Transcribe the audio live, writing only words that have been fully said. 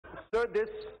Sir,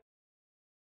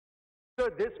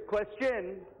 this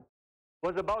question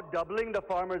was about doubling the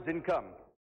farmer's income.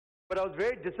 But I was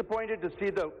very disappointed to see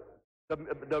the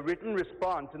written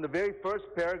response in the very first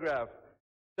paragraph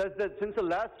says that since the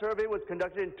last survey was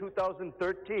conducted in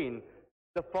 2013,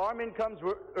 the farm incomes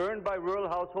earned by rural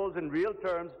households in real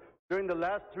terms during the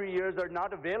last 3 years are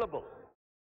not available.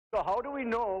 So how do we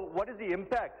know what is the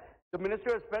impact? The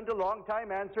minister has spent a long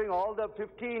time answering all the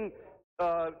 15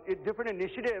 different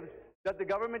initiatives that the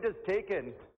government has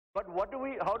taken. But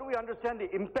how do we understand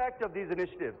the impact of these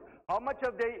initiatives? How much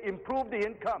have they improved the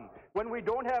income when we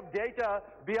don't have data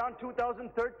beyond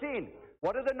 2013?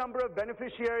 What are the number of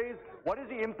beneficiaries? What is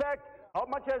the impact? How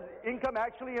much has income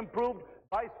actually improved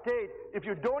by state? If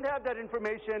you don't have that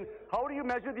information, how do you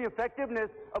measure the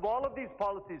effectiveness of all of these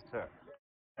policies, sir?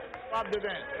 आप दे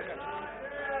दें।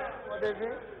 देखिए,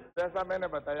 जैसा मैंने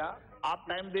बताया, आप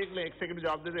time देख लें, 1 second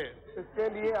जवाब दे दें। इसके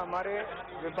लिए हमारे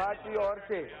विभाग की ओर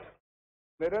से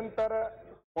निरंतर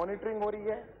मॉनिटरिंग हो रही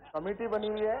है, कमेटी बनी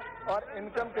हुई है और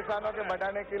इनकम किसानों के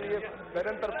बढ़ाने के लिए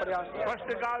निरंतर प्रयास है।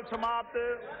 प्रश्नकाल समाप्त।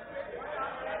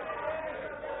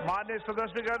 माननीय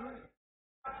सदस्यगण,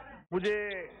 मुझे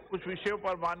कुछ विषयों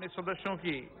पर माननीय सदस्यों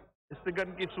की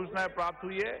स्थगन की सूचनाएं प्राप्त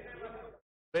हुई है।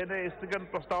 मैंने स्थगन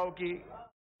प्रस्ताव की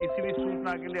किसी भी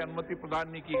सूचना के लिए अनुमति प्रदान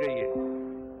नहीं की गई है।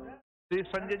 श्री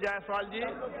संजय जायसवाल जी।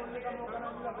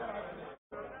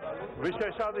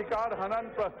 विशेषाधिकार हनन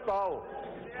प्रस्ताव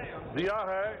दिया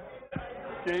है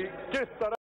कि किस तरह